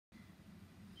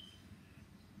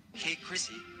Hey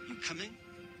Chrissy, you coming?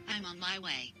 I'm on my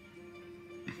way.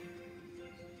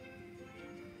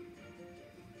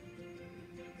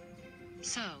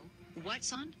 So,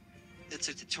 what's on? It's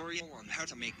a tutorial on how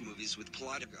to make movies with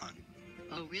Plotagon.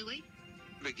 Oh really?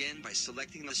 Begin by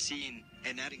selecting the scene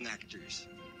and adding actors.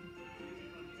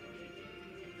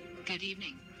 Good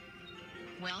evening.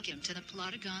 Welcome to the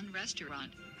Plotagon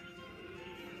restaurant.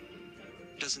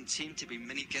 Doesn't seem to be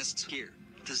many guests here,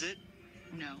 does it?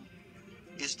 No.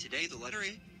 Is today the letter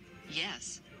A?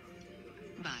 Yes.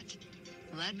 But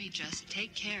let me just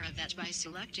take care of that by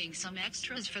selecting some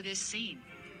extras for this scene.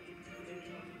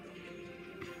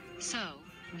 So,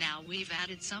 now we've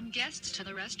added some guests to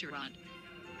the restaurant.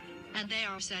 And they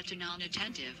are set to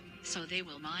non-attentive, so they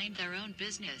will mind their own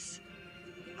business.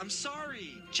 I'm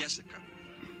sorry, Jessica.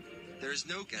 There is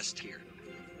no guest here.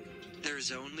 There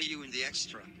is only you and the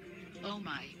extra. Oh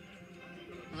my.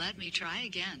 Let me try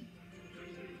again.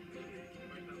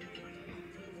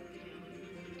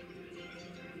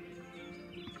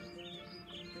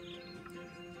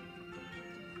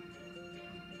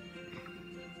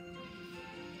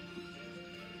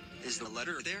 Is the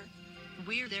letter there?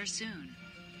 We're there soon.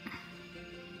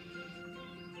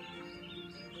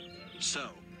 So,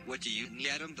 what do you need,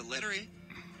 Adam, the letter A?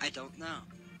 I don't know.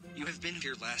 You have been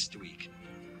here last week.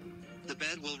 The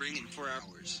bell will ring in 4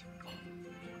 hours.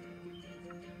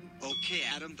 Okay,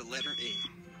 Adam, the letter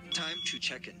A. Time to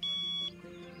check in.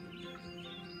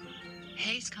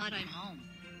 Hey Scott, I'm home.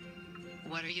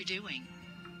 What are you doing?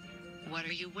 What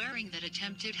are you wearing that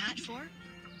attempted hat for?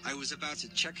 I was about to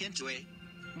check into A.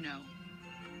 No.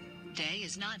 Day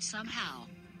is not somehow.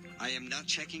 I am not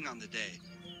checking on the day.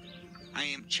 I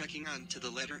am checking on to the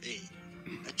letter A.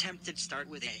 Attempted start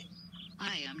with A.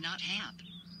 I am not Hamp.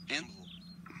 Anvil.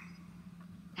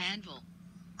 Anvil.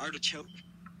 Artichoke.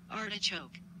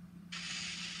 Artichoke.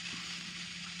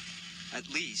 At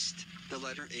least, the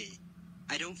letter A.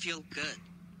 I don't feel good.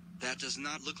 That does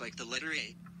not look like the letter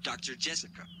A, Dr.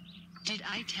 Jessica. Did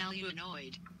I tell you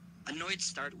annoyed? Annoyed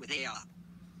start with A.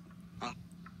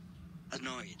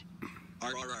 Annoyed.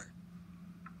 RRR.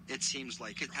 It seems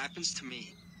like it happens to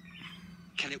me.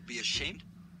 Can it be ashamed?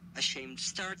 Ashamed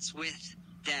starts with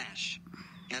dash.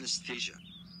 Anesthesia.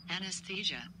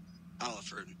 Anesthesia.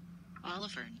 Olifern.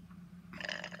 Olifern.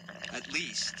 At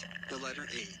least, the letter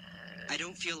A. I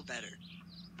don't feel better.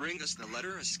 Bring us the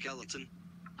letter A skeleton.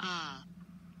 Ah.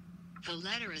 The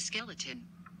letter A skeleton.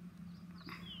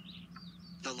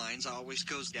 The lines always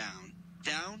goes down.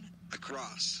 Down,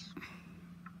 across.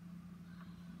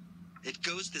 It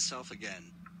goes to self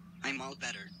again. I'm all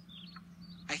better.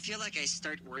 I feel like I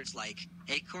start words like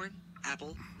acorn,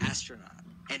 apple, astronaut,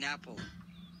 and apple.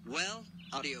 Well,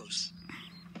 adios.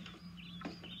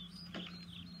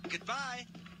 Goodbye.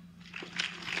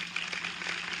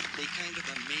 They kind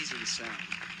of amazing sound.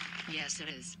 Yes, it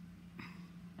is.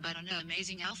 But an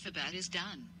amazing alphabet is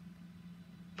done.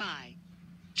 Bye.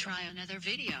 Try another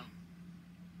video.